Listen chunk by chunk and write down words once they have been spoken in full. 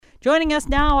Joining us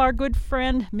now, our good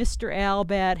friend, Mr. Al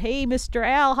Batt. Hey, Mr.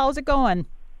 Al, how's it going?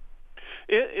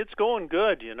 It's going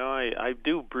good. You know, I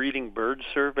do breeding bird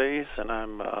surveys, and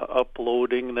I'm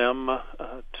uploading them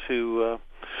to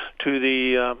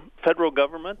the federal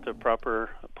government, the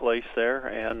proper place there,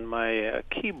 and my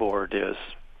keyboard is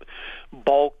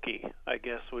bulky, I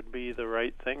guess would be the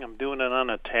right thing. I'm doing it on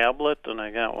a tablet, and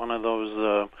I got one of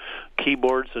those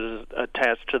keyboards that is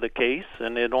attached to the case,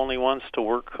 and it only wants to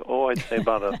work, I'd say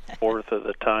about a fourth of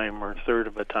the time or a third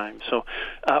of the time. So,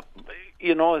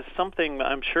 it's something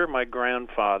I'm sure my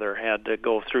grandfather had to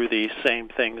go through these same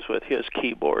things with his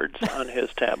keyboards on his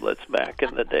tablets back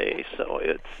in the day. So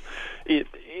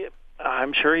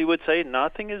I'm sure he would say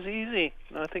nothing is easy.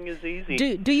 Nothing is easy.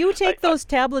 Do you take those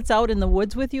tablets out in the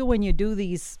woods with you when you do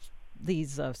these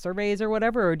surveys or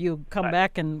whatever, or do you come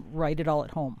back and write it all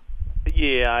at home?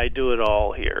 Yeah, I do it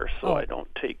all here, so I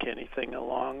don't take anything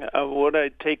along. What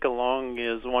I take along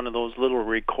is one of those little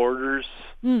recorders,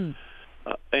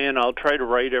 and I'll try to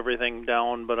write everything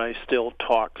down, but I still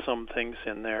talk some things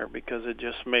in there because it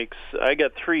just makes. I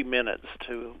got 3 minutes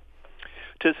to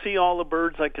see all the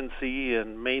birds I can see,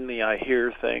 and mainly I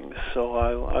hear things. So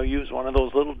I'll use one of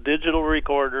those little digital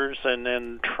recorders and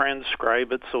then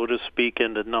transcribe it, so to speak,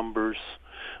 into numbers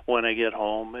when I get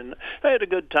home. And I had a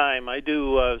good time. I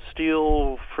do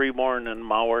Steele, Freeborn, and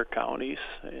Mower counties,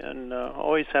 and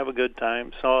always have a good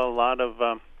time. Saw a lot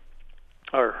of,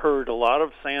 or heard a lot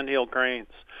of sandhill cranes,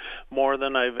 more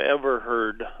than I've ever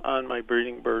heard on my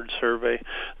breeding bird survey.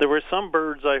 There were some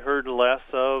birds I heard less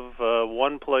of.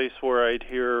 One place where I'd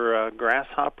hear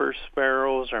grasshopper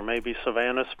sparrows or maybe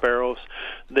savanna sparrows.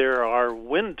 There are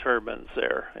wind turbines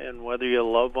there, and whether you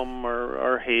love them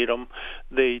or hate them,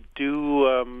 they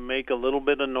do make a little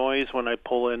bit of noise when I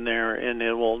pull in there, and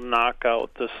it will knock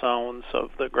out the sounds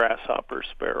of the grasshopper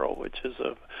sparrow, which is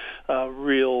a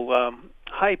real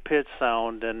high-pitched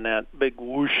sound, and that big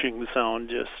whooshing sound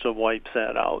just wipes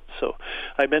that out. So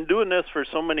I've been doing this for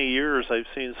so many years. I've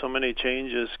seen so many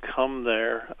changes come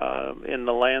there in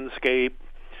the landscape,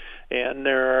 and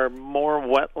there are more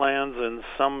wetlands in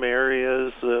some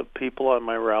areas. People on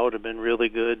my route have been really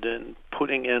good in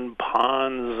putting in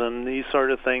ponds and these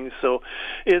sort of things. So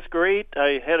it's great.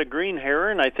 I had a green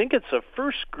heron. I think it's the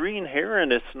first green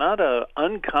heron. It's not an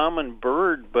uncommon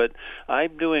bird, but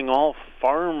I'm doing all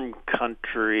farm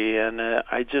country, and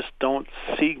I just don't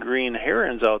see green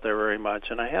herons out there very much.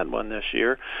 And I had one this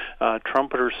year.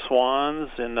 Trumpeter swans,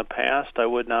 in the past I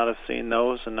would not have seen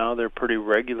those, and now they're pretty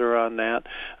regular on that.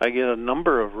 I get a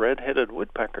number of red-headed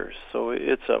woodpeckers, so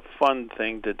it's a fun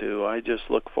thing to do. I just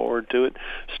look forward to it.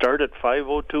 Start at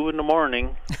 5:02 in the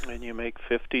morning, and you make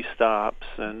 50 stops,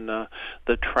 and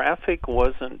the traffic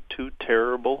wasn't too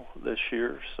terrible this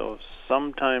year, so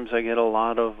sometimes I get a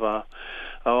lot of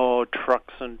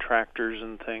trucks and tractors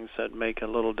and things that make it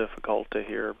a little difficult to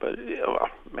hear. But,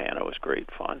 man, it was great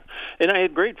fun. And I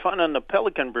had great fun on the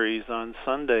Pelican Breeze on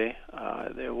Sunday.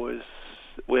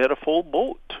 We had a full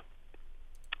boat,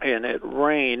 and it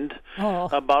rained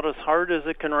about as hard as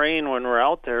it can rain when we're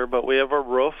out there, but we have a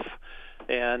roof,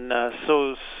 and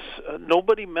so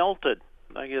nobody melted,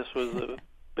 I guess was the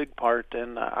big part.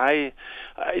 And I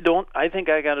think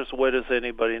I got as wet as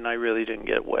anybody, and I really didn't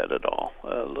get wet at all.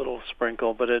 A little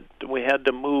sprinkle, but we had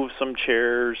to move some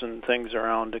chairs and things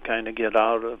around to kind of get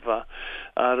out of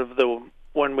the.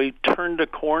 When we turned a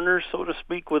corner, so to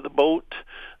speak, with the boat,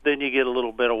 then you get a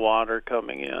little bit of water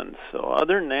coming in. So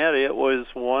other than that, it was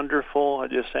wonderful. I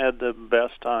just had the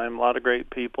best time. A lot of great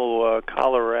people,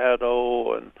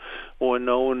 Colorado and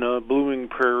Winona, Blooming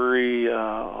Prairie.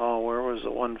 Where was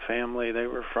the one family? They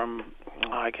were from,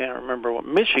 I can't remember what,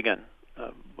 Michigan.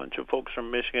 A bunch of folks from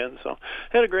Michigan. So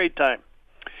had a great time.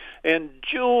 And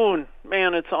June,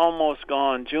 man, it's almost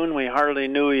gone. June, we hardly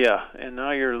knew you, and now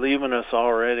you're leaving us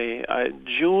already.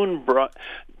 June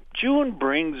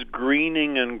brings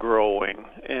greening and growing.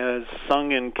 As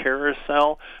sung in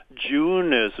Carousel,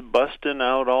 June is busting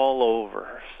out all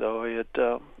over. So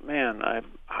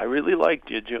I really liked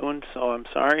you, June, so I'm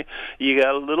sorry. You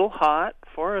got a little hot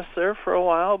for us there for a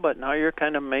while, but now you're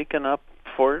kind of making up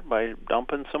for it by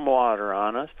dumping some water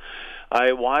on us.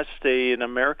 I watched an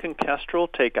American kestrel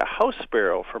take a house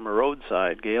sparrow from a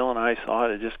roadside. Gail and I saw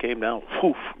it. It just came down,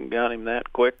 whoof, and got him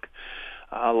that quick.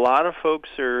 A lot of folks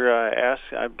are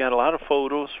asking. I've got a lot of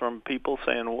photos from people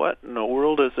saying, what in the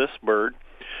world is this bird?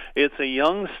 It's a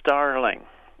young starling.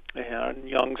 And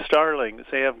young starlings,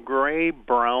 they have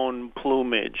gray-brown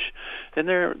plumage, and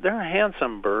they're a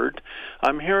handsome bird.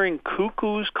 I'm hearing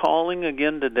cuckoos calling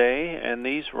again today, and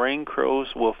these rain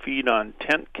crows will feed on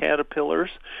tent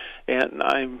caterpillars, and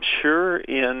I'm sure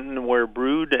in where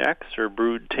brood X or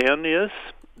brood 10 is,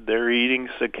 they're eating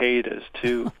cicadas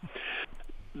too.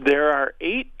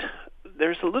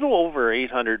 There's a little over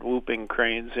 800 whooping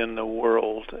cranes in the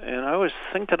world, and I was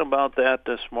thinking about that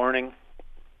this morning.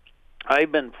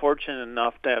 I've been fortunate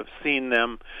enough to have seen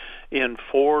them in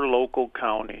 4 local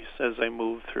counties as I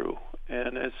move through.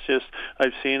 And it's just,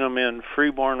 I've seen them in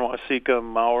Freeborn, Waseca,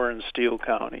 Mower, and Steele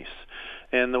counties.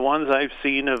 And the ones I've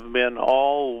seen have been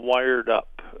all wired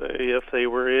up. If they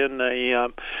were in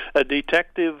a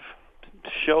detective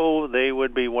show, they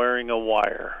would be wearing a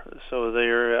wire. So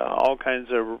they're all kinds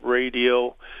of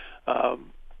radio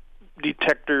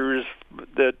detectors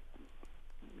that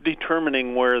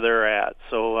determining where they're at.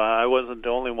 So I wasn't the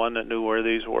only one that knew where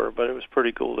these were, but it was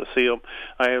pretty cool to see them.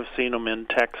 I have seen them in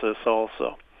Texas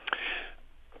also.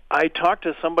 I talked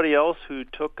to somebody else who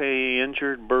took a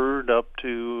injured bird up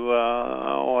to,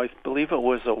 I believe it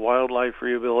was a wildlife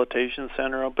rehabilitation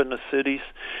center up in the cities.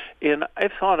 And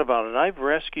I've thought about it. I've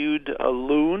rescued a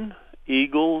loon,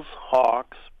 eagles,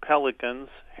 hawks, pelicans,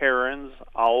 herons,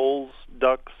 owls,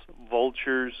 ducks,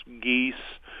 vultures, geese,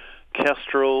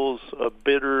 kestrels, a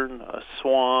bittern, a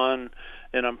swan,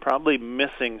 and I'm probably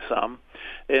missing some.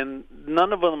 And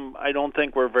none of them, I don't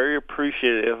think, were very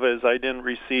appreciative, as I didn't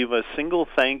receive a single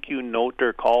thank you note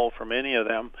or call from any of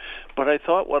them. But I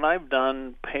thought what I've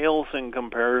done pales in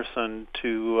comparison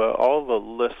to all the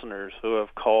listeners who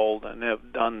have called and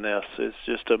have done this. It's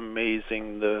just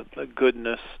amazing, the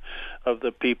goodness of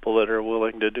the people that are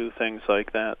willing to do things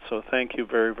like that. So thank you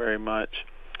very, very much.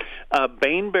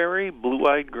 Baneberry,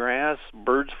 blue-eyed grass,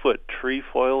 bird's foot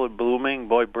trefoil are blooming.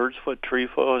 Boy, bird's foot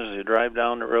trefoil, as you drive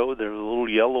down the road, there's little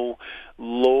yellow,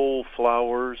 low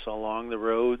flowers along the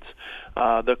roads.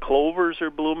 The clovers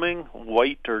are blooming,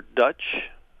 white or Dutch,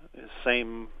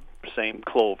 same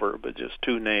clover, but just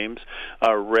 2 names.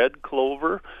 Red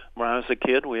clover, when I was a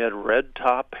kid, we had red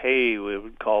top hay, we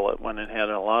would call it, when it had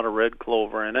a lot of red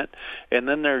clover in it. And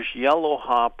then there's yellow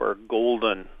hop or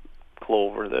golden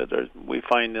clover that we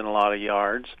find in a lot of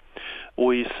yards.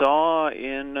 We saw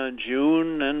in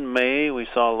June and May, we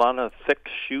saw a lot of thick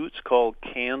shoots called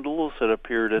candles that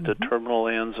appeared at the terminal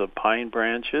ends of pine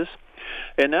branches.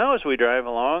 And now as we drive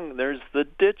along, there's the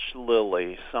ditch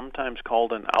lily, sometimes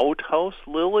called an outhouse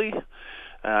lily.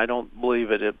 I don't believe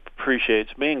it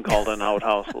appreciates being called an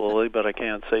outhouse lily, but I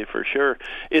can't say for sure.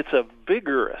 It's a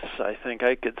vigorous, I think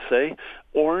I could say,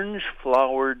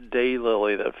 orange-flowered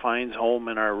daylily that finds home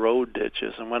in our road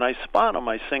ditches. And when I spot them,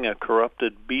 I sing a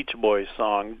corrupted Beach Boys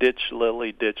song, ditch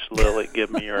lily, give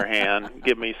me your hand,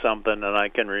 give me something that I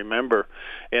can remember.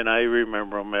 And I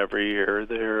remember them every year.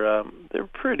 They're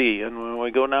pretty. And when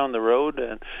we go down the road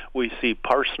and we see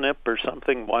parsnip or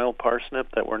something, wild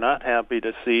parsnip, that we're not happy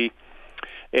to see,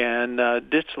 and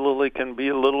ditch lily can be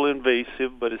a little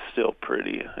invasive, but it's still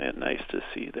pretty and nice to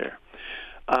see there.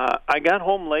 I got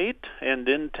home late and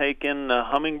didn't take in a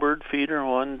hummingbird feeder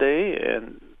one day,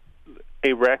 and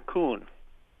a raccoon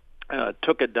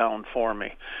took it down for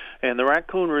me. And the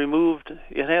raccoon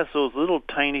it has those little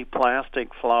tiny plastic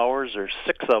flowers, there's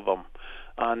 6 of them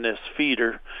on this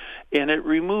feeder, and it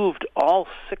removed all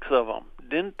 6 of them.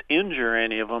 Didn't injure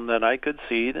any of them that I could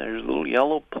see. There's little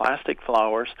yellow plastic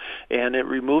flowers, and it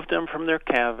removed them from their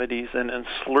cavities and then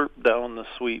slurped down the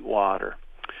sweet water.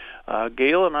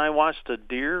 Gail and I watched a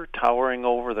deer towering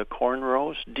over the corn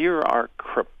rows. Deer are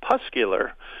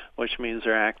crepuscular, which means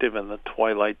they're active in the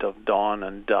twilight of dawn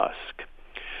and dusk.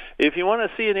 If you want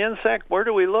to see an insect, where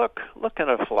do we look? Look at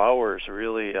the flowers,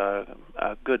 really a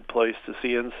good place to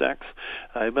see insects.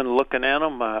 I've been looking at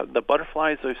them. The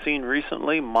butterflies I've seen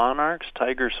recently, monarchs,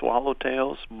 tiger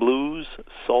swallowtails, blues,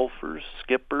 sulfurs,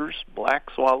 skippers, black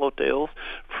swallowtails,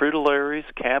 fritillaries,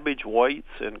 cabbage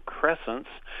whites, and crescents.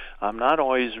 I'm not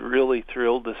always really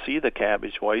thrilled to see the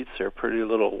cabbage whites. They're pretty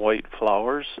little white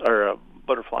flowers, or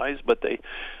butterflies, but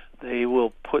they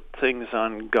will put things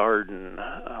on garden,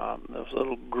 those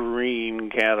little green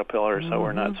caterpillars that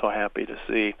we're not so happy to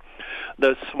see.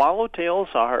 The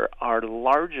swallowtails are our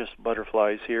largest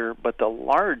butterflies here, but the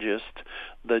largest,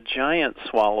 the giant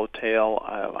swallowtail,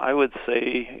 I would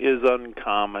say is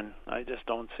uncommon. I just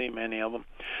don't see many of them.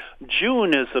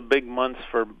 June is a big month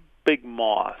for big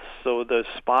moths. So the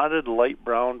spotted light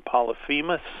brown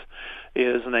Polyphemus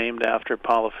is named after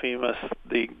Polyphemus,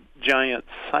 the giant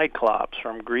cyclops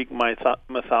from Greek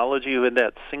mythology, who had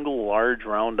that single large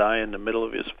round eye in the middle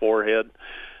of his forehead.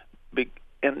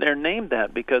 And they're named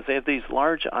that because they have these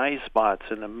large eye spots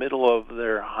in the middle of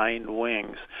their hind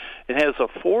wings. It has a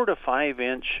 4 to 5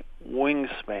 inch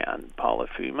wingspan,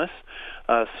 Polyphemus.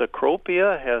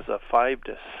 Cecropia has a 5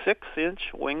 to 6 inch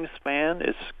wingspan.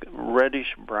 It's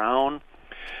reddish brown.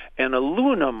 And a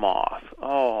Luna moth,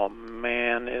 oh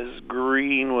man, is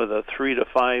green with a 3 to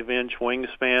 5 inch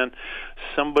wingspan.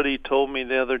 Somebody told me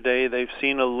the other day they've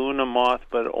seen a Luna moth,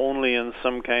 but only in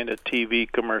some kind of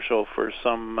TV commercial for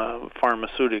some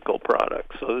pharmaceutical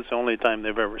product. So this is the only time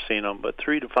they've ever seen them, but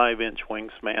 3 to 5 inch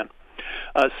wingspan.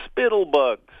 Spittle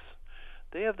bugs.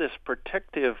 They have this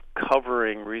protective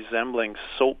covering resembling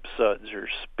soap suds or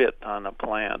spit on a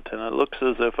plant, and it looks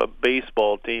as if a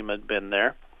baseball team had been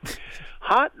there.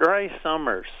 Hot, dry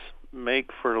summers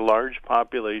make for large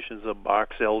populations of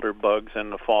box elder bugs in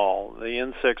the fall. The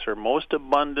insects are most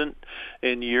abundant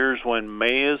in years when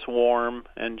May is warm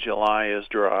and July is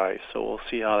dry, so we'll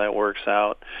see how that works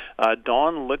out.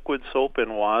 Dawn liquid soap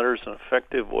in water is an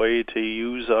effective way to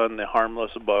use on the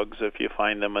harmless bugs if you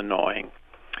find them annoying.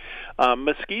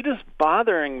 Mosquitoes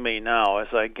bothering me now as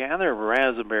I gather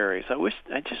raspberries.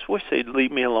 I just wish they'd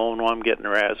leave me alone while I'm getting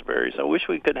raspberries. I wish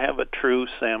we could have a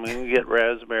truce, and we can get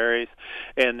raspberries,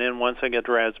 and then once I get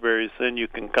raspberries, then you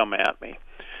can come at me.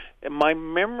 And my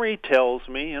memory tells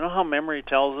me, you know how memory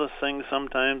tells us things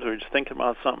sometimes, or just thinking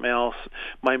about something else?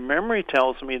 My memory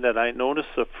tells me that I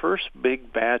noticed the first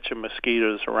big batch of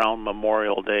mosquitoes around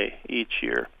Memorial Day each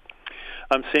year.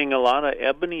 I'm seeing a lot of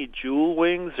ebony jewel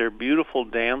wings. They're beautiful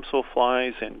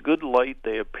damselflies. In good light,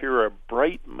 they appear a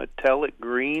bright metallic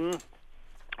green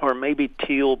or maybe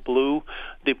teal blue,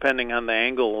 depending on the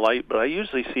angle of light. But I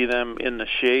usually see them in the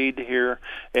shade here,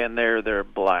 and they're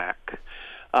black.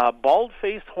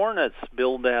 Bald-faced hornets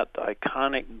build that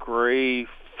iconic gray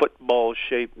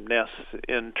football-shaped nests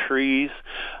in trees.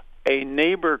 A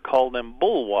neighbor called them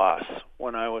bull wasps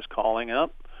when I was growing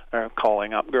up,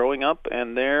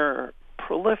 and they're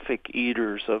prolific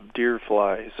eaters of deer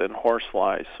flies and horse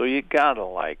flies, so you gotta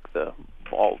like the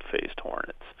bald-faced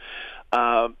hornets.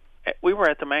 We were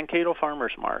at the Mankato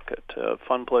Farmers Market, a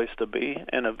fun place to be,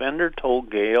 and a vendor told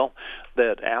Gail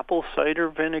that apple cider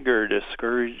vinegar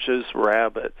discourages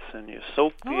rabbits, and you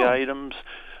soak the items.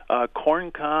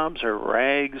 Corn cobs or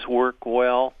rags work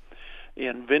well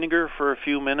in vinegar for a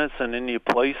few minutes, and then you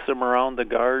place them around the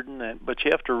garden, but you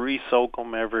have to re-soak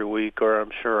them every week, or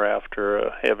I'm sure after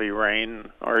a heavy rain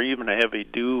or even a heavy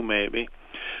dew maybe,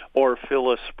 or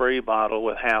fill a spray bottle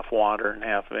with half water and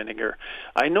half vinegar.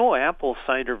 I know apple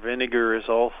cider vinegar is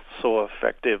also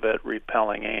effective at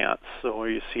repelling ants, so where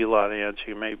you see a lot of ants,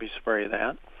 you maybe spray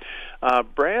that.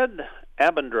 Brad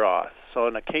Abendroth, so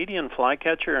an Acadian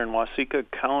flycatcher in Waseca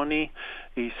County.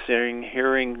 He's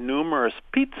hearing numerous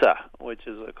pizza, which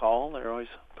is a call. They're always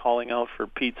calling out for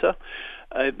pizza.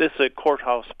 This is at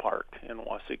Courthouse Park in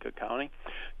Waseca County.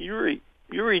 Yuri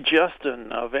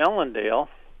Justin of Allendale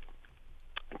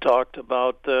talked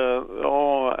about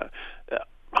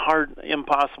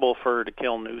impossible for her to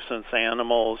kill nuisance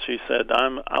animals. She said,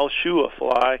 I'll shoo a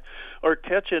fly or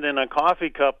catch it in a coffee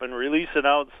cup and release it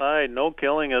outside. No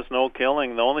killing is no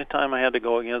killing. The only time I had to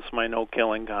go against my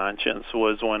no-killing conscience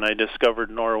was when I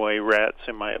discovered Norway rats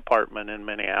in my apartment in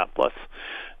Minneapolis.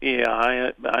 Yeah,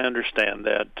 I understand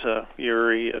that,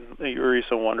 Yuri, and Yuri's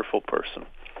a wonderful person.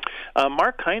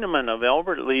 Mark Heineman of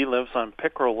Albert Lee lives on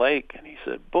Pickerel Lake, and he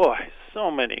said, boy, so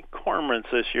many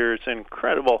cormorants this year. It's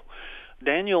incredible.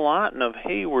 Daniel Otten of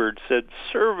Hayward said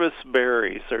service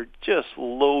berries are just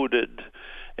loaded,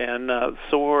 and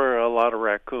so are a lot of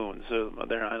raccoons. I don't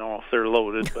know if they're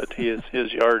loaded, but his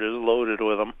yard is loaded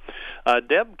with them.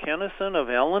 Deb Kennison of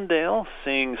Ellendale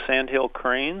seeing sandhill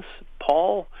cranes.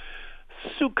 Paul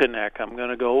Sukanek I'm going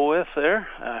to go with there.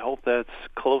 I hope that's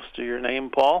close to your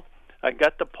name, Paul. I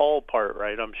got the Paul part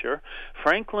right, I'm sure.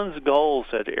 Franklin's gulls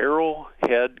at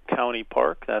Arrowhead County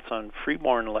Park. That's on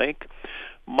Freeborn Lake.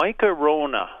 Micah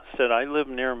Rona said, I live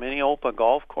near Minneopa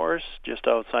Golf Course, just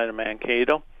outside of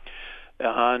Mankato.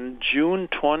 On June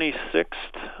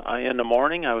 26th in the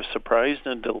morning, I was surprised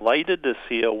and delighted to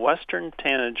see a western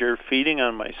tanager feeding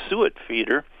on my suet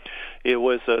feeder. It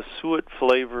was a suet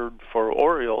flavored for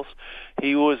Orioles.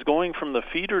 He was going from the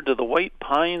feeder to the white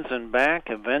pines and back,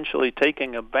 eventually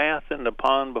taking a bath in the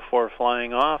pond before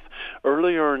flying off.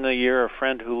 Earlier in the year, a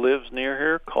friend who lives near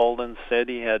here called and said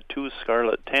he had 2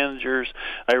 scarlet tanagers.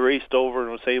 I raced over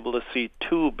and was able to see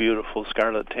 2 beautiful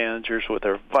scarlet tanagers with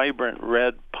their vibrant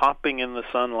red popping in the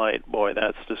sunlight. Boy,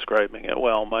 that's describing it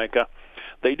well, Micah.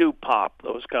 They do pop,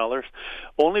 those colors.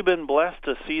 Only been blessed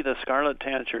to see the scarlet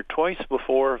tanager twice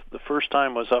before. The first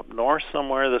time was up north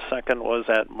somewhere. The second was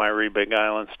at Myrie Big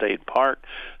Island State Park.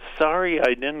 Sorry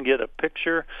I didn't get a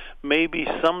picture. Maybe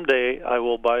someday I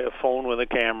will buy a phone with a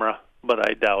camera, but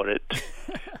I doubt it.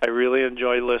 I really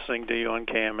enjoy listening to you on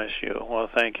KMSU. Well,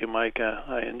 thank you, Micah.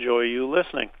 I enjoy you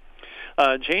listening.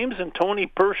 James and Tony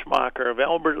Perschmacher of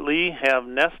Albert Lee have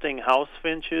nesting house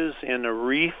finches in a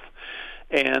reef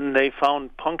and they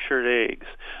found punctured eggs.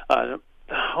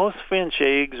 House finch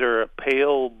eggs are a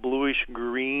pale bluish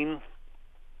green,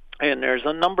 and there's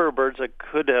a number of birds that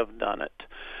could have done it,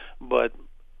 but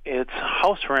its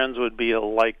house wrens would be a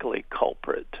likely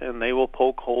culprit, and they will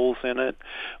poke holes in it.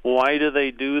 Why do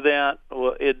they do that?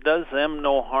 Well, it does them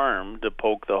no harm to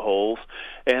poke the holes,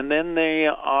 and then they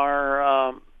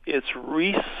are it's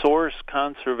resource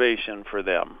conservation for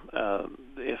them.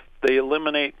 If they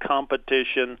eliminate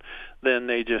competition, then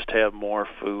they just have more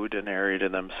food and area to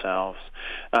themselves.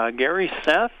 Gary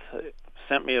Seth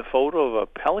sent me a photo of a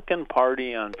pelican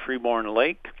party on Freeborn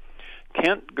Lake.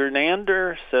 Kent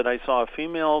Gernander said, I saw a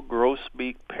female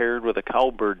grosbeak paired with a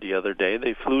cowbird the other day.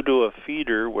 They flew to a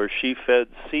feeder where she fed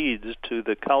seeds to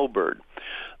the cowbird.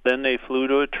 Then they flew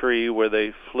to a tree where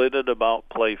they flitted about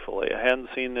playfully. I hadn't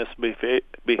seen this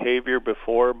behavior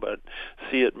before, but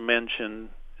see it mentioned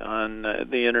on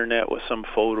the internet with some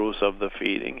photos of the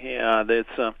feeding. Yeah,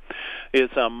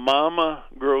 it's a mama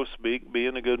grosbeak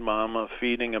being a good mama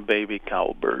feeding a baby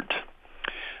cowbird.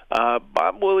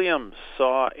 Bob Williams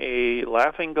saw a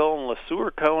laughing gull in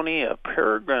LeSueur County, a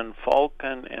peregrine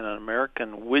falcon, and an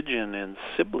American widgeon in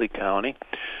Sibley County.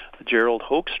 Gerald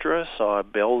Hoekstra saw a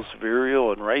Bell's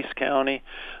vireo in Rice County.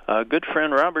 Good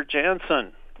friend Robert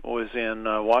Jansen was in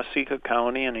Waseca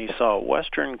County, and he saw a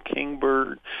western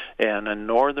kingbird and a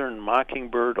northern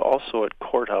mockingbird also at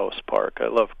Courthouse Park. I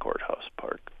love Courthouse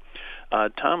Park.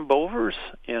 Tom Bovers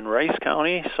in Rice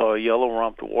County saw a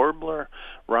yellow-rumped warbler.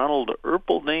 Ronald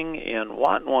Erpelding in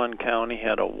Watonwan County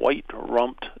had a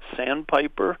white-rumped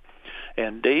sandpiper.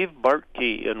 And Dave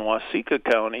Bartkey in Waseca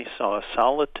County saw a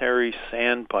solitary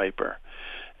sandpiper.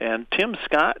 And Tim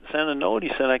Scott sent a note.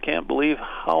 He said, I can't believe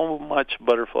how much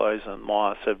butterflies and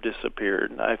moths have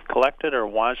disappeared. I've collected or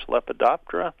watched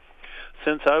Lepidoptera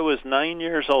since I was 9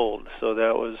 years old, so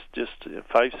that was just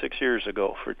 5-6 years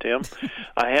ago for Tim.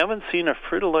 I haven't seen a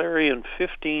fritillary in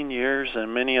 15 years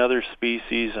and many other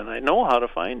species, and I know how to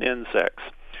find insects.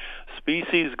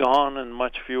 Species gone in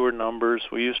much fewer numbers.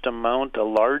 We used to mount a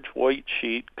large white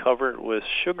sheet covered with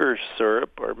sugar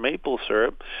syrup or maple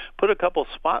syrup, put a couple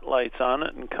spotlights on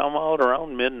it, and come out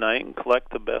around midnight and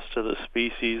collect the best of the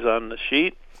species on the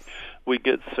sheet. We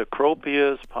get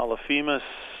Cecropias, Polyphemus,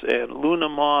 and Luna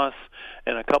moths,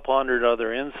 and a couple hundred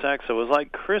other insects. It was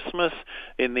like Christmas.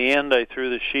 In the end, I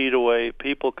threw the sheet away.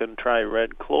 People can try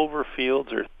red clover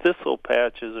fields or thistle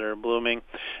patches that are blooming,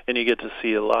 and you get to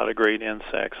see a lot of great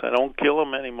insects. I don't kill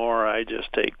them anymore. I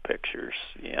just take pictures.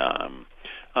 Yeah,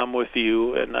 I'm with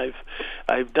you, and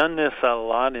I've done this a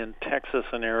lot in Texas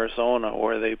and Arizona,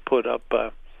 where they put up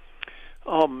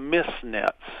mist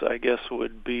nets, I guess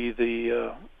would be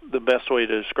the best way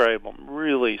to describe them.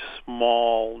 Really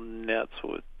small nets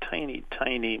with tiny,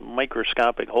 tiny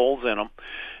microscopic holes in them,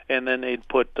 and then they'd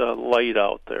put light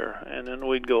out there, and then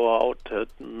we'd go out at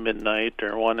midnight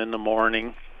or 1 in the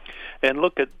morning and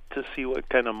look to see what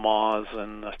kind of moths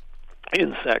and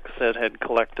insects that had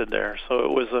collected there. So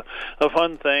it was a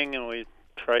fun thing, and we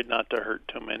tried not to hurt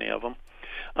too many of them.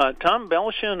 Tom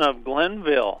Belshin of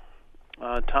Glenville.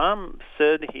 Tom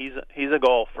said he's a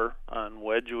golfer on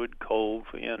Wedgwood Cove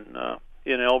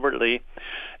in Albert Lee,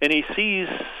 and he sees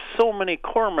so many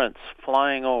cormorants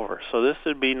flying over. So this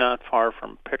would be not far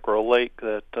from Pickerel Lake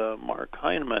that Mark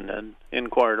Heineman had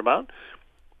inquired about.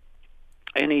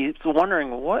 And he's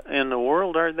wondering, what in the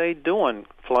world are they doing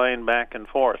flying back and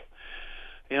forth?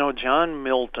 You know, John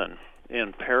Milton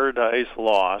in Paradise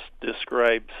Lost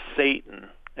described Satan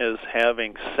as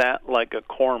having sat like a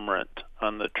cormorant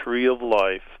on the tree of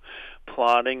life,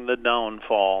 plotting the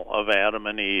downfall of Adam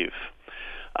and Eve.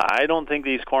 I don't think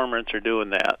these cormorants are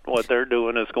doing that. What they're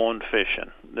doing is going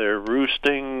fishing. They're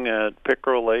roosting at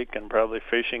Pickerel Lake and probably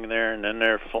fishing there, and then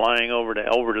they're flying over to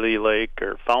Elberly Lake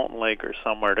or Fountain Lake or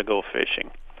somewhere to go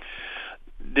fishing.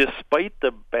 Despite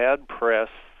the bad press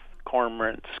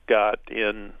cormorants got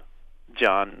in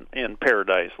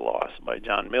Paradise Lost by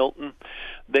John Milton,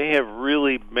 they have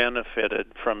really benefited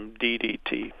from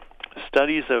DDT.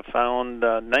 Studies have found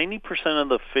 90% of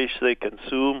the fish they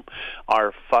consume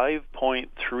are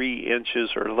 5.3 inches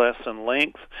or less in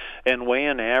length and weigh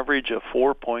an average of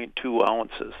 4.2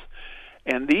 ounces.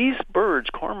 And these birds,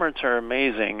 cormorants, are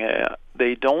amazing.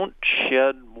 They don't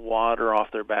shed water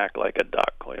off their back like a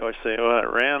duck. We always say, well,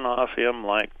 it ran off him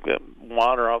like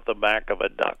water off the back of a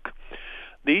duck.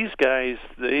 These guys,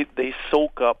 they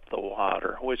soak up the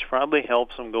water, which probably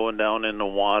helps them going down in the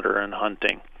water and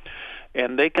hunting.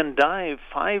 And they can dive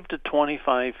 5 to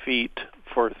 25 feet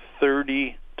for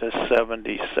 30 to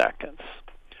 70 seconds.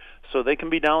 So they can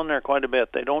be down there quite a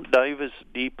bit. They don't dive as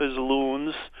deep as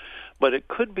loons, but it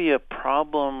could be a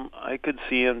problem I could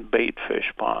see in bait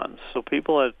fish ponds. So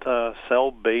people that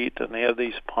sell bait and they have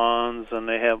these ponds and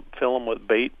they fill them with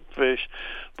bait fish,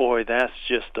 boy, that's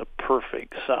just a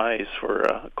perfect size for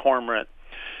a cormorant.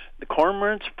 The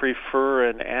cormorants prefer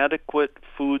an adequate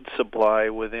food supply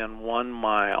within 1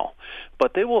 mile,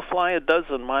 but they will fly a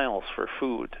dozen miles for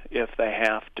food if they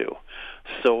have to.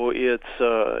 So it's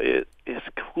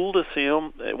cool to see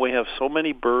them. We have so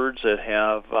many birds that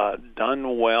have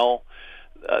done well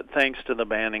thanks to the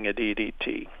banning of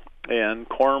DDT. And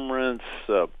cormorants,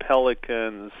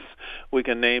 pelicans, we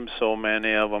can name so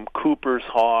many of them, Cooper's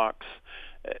hawks,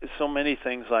 so many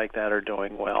things like that are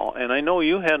doing well. And I know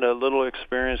you had a little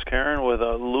experience, Karen, with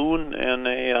a loon and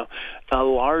a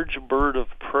large bird of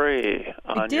prey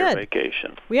on your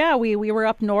vacation. Yeah, we were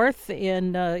up north,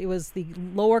 and it was the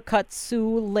Lower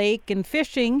Kutsu Lake and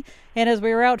fishing. And as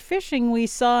we were out fishing, we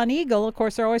saw an eagle. Of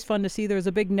course, they're always fun to see. There was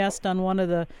a big nest on one of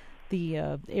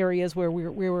the areas where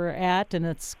we were at, and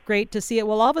it's great to see it.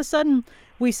 Well, all of a sudden,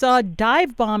 we saw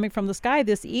dive bombing from the sky,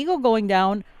 this eagle going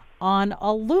down on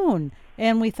a loon.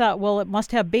 And we thought, well, it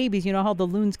must have babies. You know how the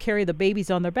loons carry the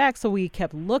babies on their back. So we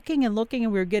kept looking and looking,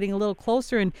 and we were getting a little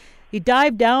closer. And he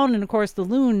dived down, and, of course, the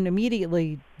loon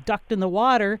immediately ducked in the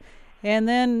water and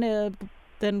then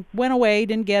went away,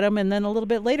 didn't get him. And then a little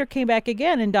bit later came back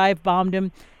again and dive bombed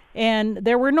him. And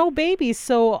there were no babies,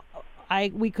 so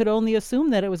we could only assume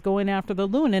that it was going after the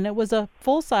loon, and it was a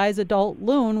full-size adult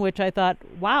loon, which I thought,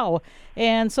 wow.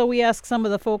 And so we asked some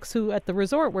of the folks who at the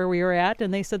resort where we were at,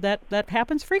 and they said that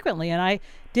happens frequently. And I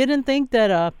didn't think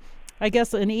that I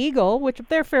guess an eagle, which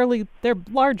they're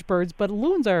large birds, but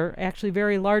loons are actually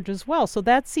very large as well. So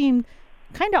that seemed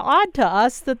kind of odd to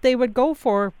us that they would go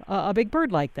for a big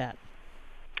bird like that.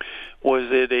 Was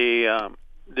it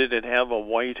did it have a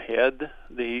white head,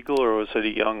 the eagle, or was it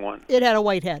a young one? It had a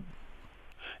white head.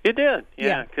 It did,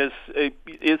 yeah, because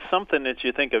it's something that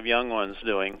you think of young ones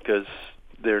doing, because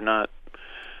they're not,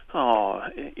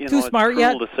 too smart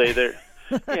yet.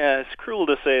 It's cruel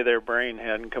to say their brain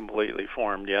hadn't completely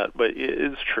formed yet, but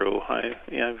it's true.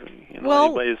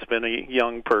 Anybody's been a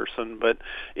young person, but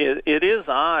it is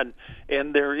odd,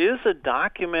 and there is a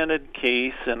documented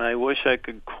case, and I wish I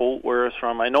could quote where it's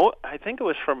from. I think it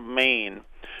was from Maine,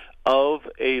 of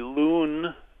a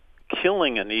loon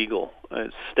killing an eagle,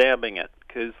 stabbing it.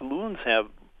 Because loons have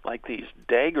like these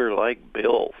dagger-like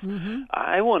bills. Mm-hmm.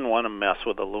 I wouldn't want to mess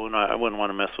with a loon. I wouldn't want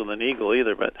to mess with an eagle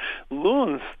either. But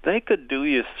loons, they could do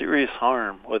you serious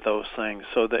harm with those things.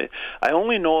 So I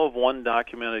only know of one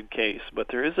documented case, but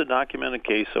there is a documented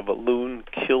case of a loon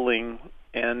killing.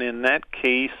 And in that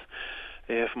case,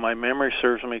 if my memory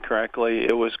serves me correctly,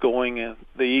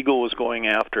 the eagle was going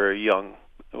after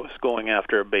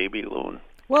a baby loon.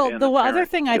 Well, the other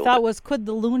thing I thought was, could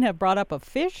the loon have brought up a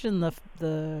fish, and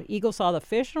the eagle saw the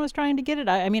fish and was trying to get it?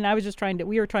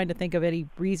 We were trying to think of any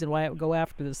reason why it would go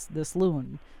after this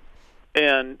loon.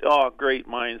 And, great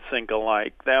minds think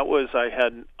alike. That was, I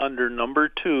had under number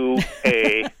 2,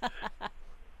 a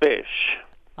fish.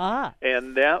 Ah.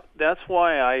 And that's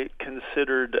why I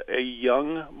considered a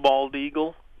young bald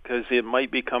eagle, because it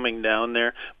might be coming down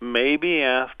there, maybe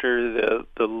after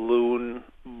the loon,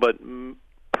 but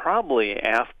probably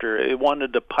after it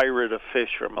wanted to pirate a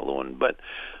fish from a loon. But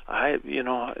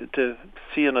to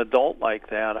see an adult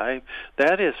like that,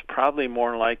 that is probably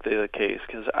more likely the case,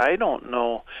 because I don't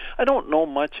know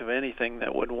much of anything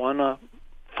that would want to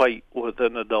fight with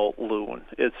an adult loon.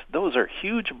 Those are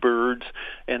huge birds,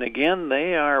 and again,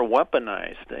 they are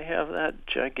weaponized. They have that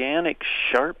gigantic,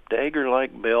 sharp,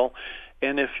 dagger-like bill,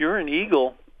 and if you're an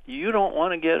eagle, you don't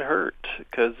want to get hurt,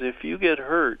 because if you get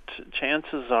hurt,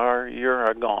 chances are you're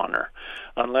a goner,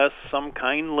 unless some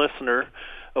kind listener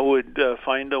would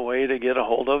find a way to get a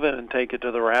hold of it and take it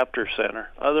to the Raptor Center.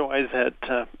 Otherwise,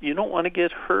 you don't want to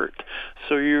get hurt.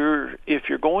 So if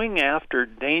you're going after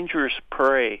dangerous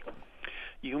prey,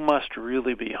 you must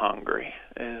really be hungry.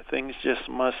 Things just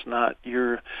must not.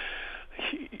 You're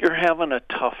having a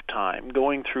tough time,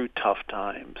 going through tough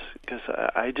times, because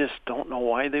I just don't know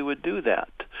why they would do that.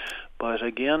 But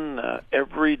again,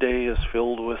 every day is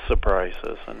filled with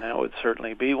surprises, and that would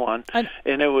certainly be one.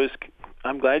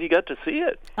 I'm glad you got to see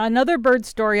it. Another bird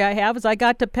story I have is I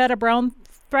got to pet a brown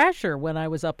thrasher when I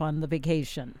was up on the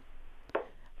vacation.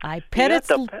 I pet its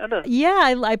little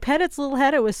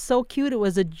head. It was so cute. It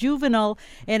was a juvenile,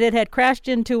 and it had crashed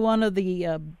into one of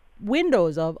the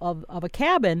windows of a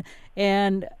cabin,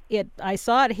 and I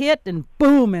saw it hit, and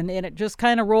boom, and it just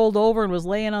kind of rolled over and was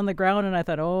laying on the ground, and I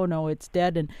thought, oh no, it's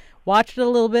dead, and watched it a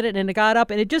little bit, and it got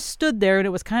up, and it just stood there, and it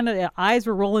was kind of, the eyes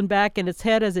were rolling back in its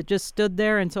head as it just stood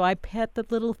there. And so I pet the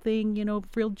little thing,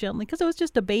 real gently, because it was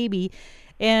just a baby,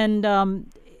 and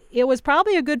it was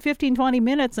probably a good 15, 20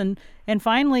 minutes, and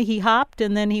finally he hopped,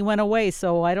 and then he went away.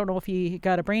 So I don't know if he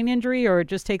got a brain injury or it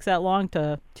just takes that long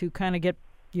to kind of get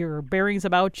your bearings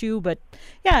about you. But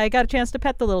yeah, I got a chance to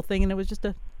pet the little thing, and it was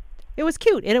it was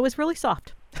cute, and it was really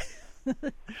soft.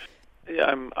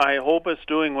 Yeah, I hope it's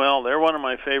doing well. They're one of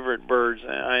my favorite birds.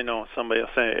 I know somebody will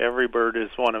say every bird is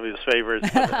one of his favorites,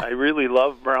 but I really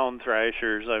love brown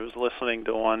thrashers. I was listening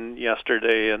to one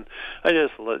yesterday, and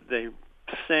they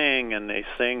sing and they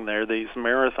sing. They're these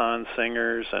marathon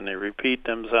singers, and they repeat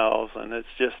themselves, and it's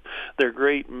just, they're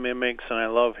great mimics, and I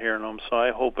love hearing them, so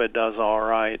I hope it does all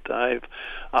right. I've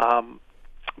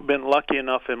been lucky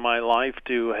enough in my life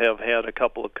to have had a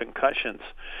couple of concussions.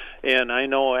 And I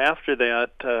know after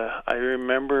that, I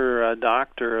remember a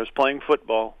doctor, I was playing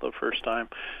football the first time,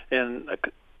 and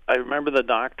I remember the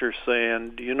doctor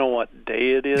saying, "Do you know what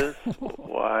day it is?"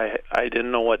 Well, I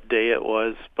didn't know what day it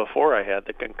was before I had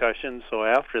the concussion, so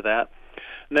after that,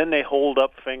 and then they hold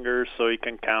up fingers so you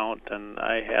can count, and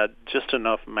I had just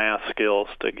enough math skills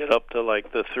to get up to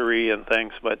like the 3 and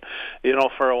things. But,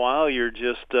 for a while you're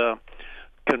just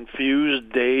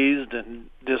confused, dazed, and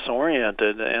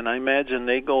disoriented, and I imagine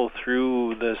they go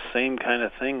through the same kind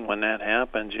of thing when that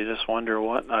happens. You just wonder,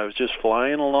 what, I was just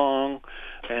flying along,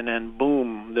 and then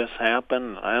boom, this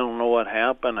happened. I don't know what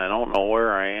happened. I don't know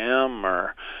where I am,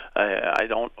 or I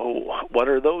don't know what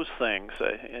are those things.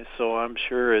 So I'm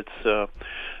sure it's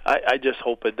I just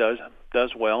hope it does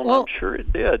well, and I'm sure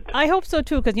it did. I hope so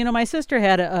too, because my sister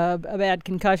had a bad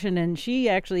concussion, and she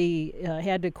actually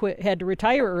had to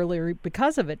retire earlier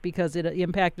because of it, because it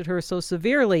impacted her so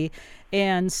severely.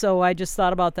 And so I just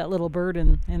thought about that little bird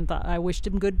and thought I wished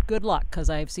him good luck, because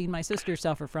I've seen my sister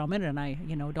suffer from it, and I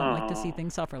don't like to see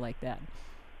things suffer like that.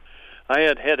 I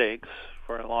had headaches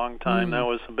for a long time. That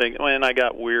was a big, and I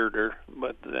got weirder,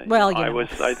 but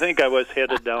I think I was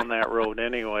headed down that road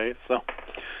anyway. So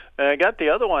I got the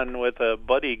other one with a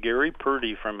buddy, Gary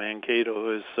Purdy from Mankato,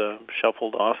 who's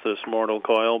shuffled off this mortal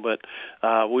coil. But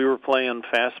we were playing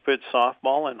fast pitch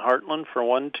softball in Heartland for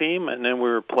one team, and then we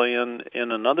were playing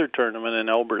in another tournament in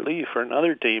Albert Lee for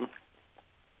another team.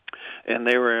 And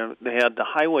they had the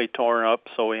highway torn up,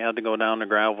 so we had to go down the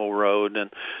gravel road.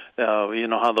 And you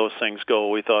know how those things go.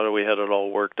 We thought we had it all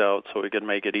worked out so we could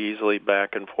make it easily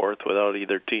back and forth without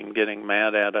either team getting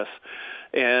mad at us.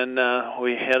 And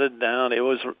we headed down. We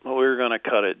were going to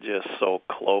cut it just so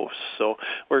close. So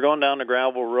we're going down the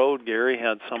gravel road. Gary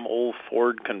had some old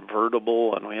Ford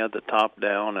convertible, and we had the top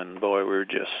down. And boy, we were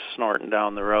just snorting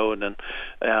down the road.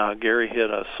 And Gary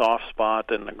hit a soft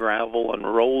spot in the gravel and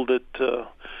rolled it.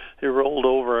 He rolled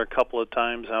over a couple of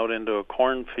times out into a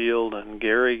cornfield, and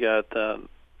Gary got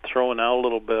thrown out a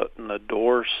little bit, and the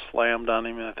door slammed on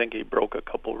him, and I think he broke a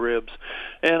couple ribs.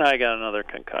 And I got another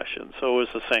concussion, so it was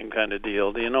the same kind of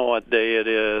deal. Do you know what day it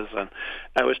is? And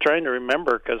I was trying to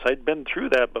remember, because I'd been through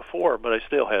that before, but I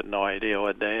still had no idea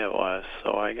what day it was.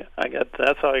 So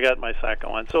that's how I got my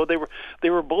second one. So they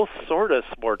were both sort of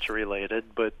sports related,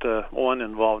 but one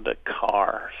involved a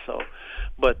car. So.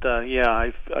 But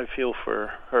I feel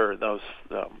for her.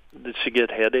 Did she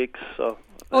get headaches?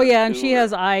 And she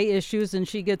has eye issues, and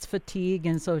she gets fatigue,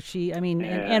 and so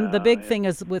and the big thing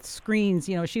is with screens.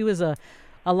 She was a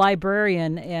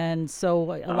librarian, and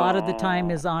so a lot of the time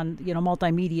is on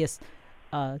multimedia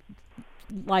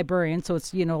librarian, so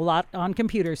it's a lot on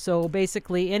computers. So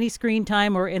basically any screen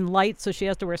time or in light, so she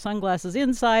has to wear sunglasses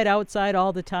inside, outside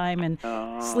all the time, and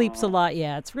sleeps a lot.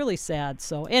 Yeah, it's really sad.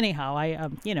 So anyhow, I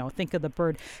think of the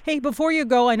bird. Hey, before you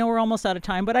go, I know we're almost out of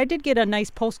time, but I did get a nice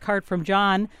postcard from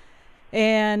John,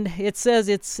 and it says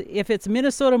if it's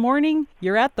Minnesota morning,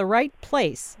 you're at the right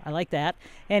place. I like that.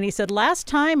 And he said, last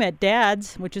time at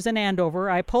Dad's, which is in Andover,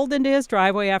 I pulled into his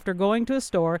driveway after going to a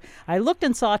store. I looked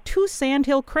and saw 2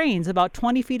 sandhill cranes about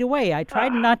 20 feet away. I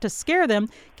tried not to scare them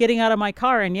getting out of my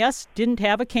car, and yes, didn't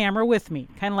have a camera with me.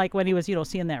 Kind of like when he was,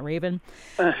 seeing that raven.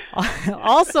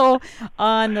 Also,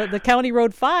 on the County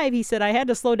Road 5, he said, I had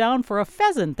to slow down for a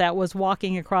pheasant that was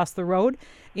walking across the road.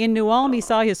 In New Ulm, he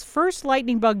saw his first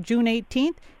lightning bug June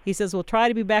 18th. He says, we'll try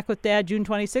to be back with Dad June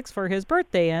 26th for his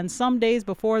birthday. And some days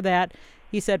before that,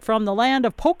 he said, from the land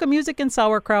of polka music and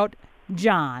sauerkraut,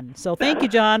 John. So thank you,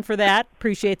 John, for that.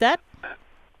 Appreciate that.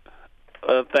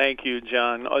 Thank you,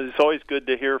 John. It's always good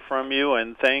to hear from you,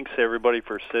 and thanks, everybody,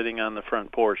 for sitting on the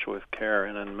front porch with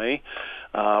Karen and me.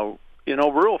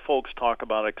 Rural folks talk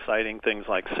about exciting things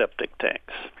like septic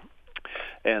tanks.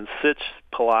 And Sitch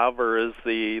palaver is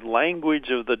the language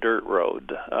of the dirt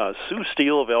road. Sue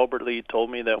Steele of Albert Lee told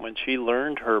me that when she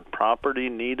learned her property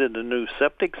needed a new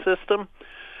septic system,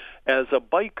 as a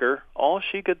biker, all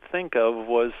she could think of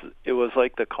was it was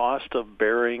like the cost of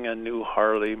burying a new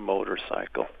Harley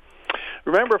motorcycle.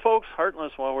 Remember, folks,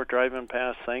 heartless while we're driving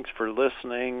past. Thanks for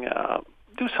listening.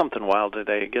 Do something wild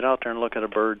today. Get out there and look at a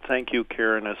bird. Thank you,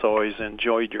 Karen. As always,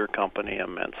 enjoyed your company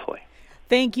immensely.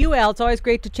 Thank you, Al. It's always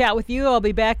great to chat with you. I'll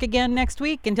be back again next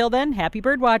week. Until then, happy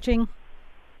bird watching.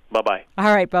 Bye-bye.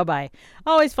 All right, bye-bye.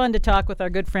 Always fun to talk with our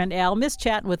good friend Al. Missed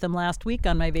chatting with him last week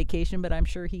on my vacation, but I'm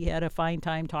sure he had a fine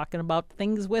time talking about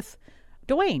things with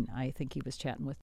Dwayne. I think he was chatting with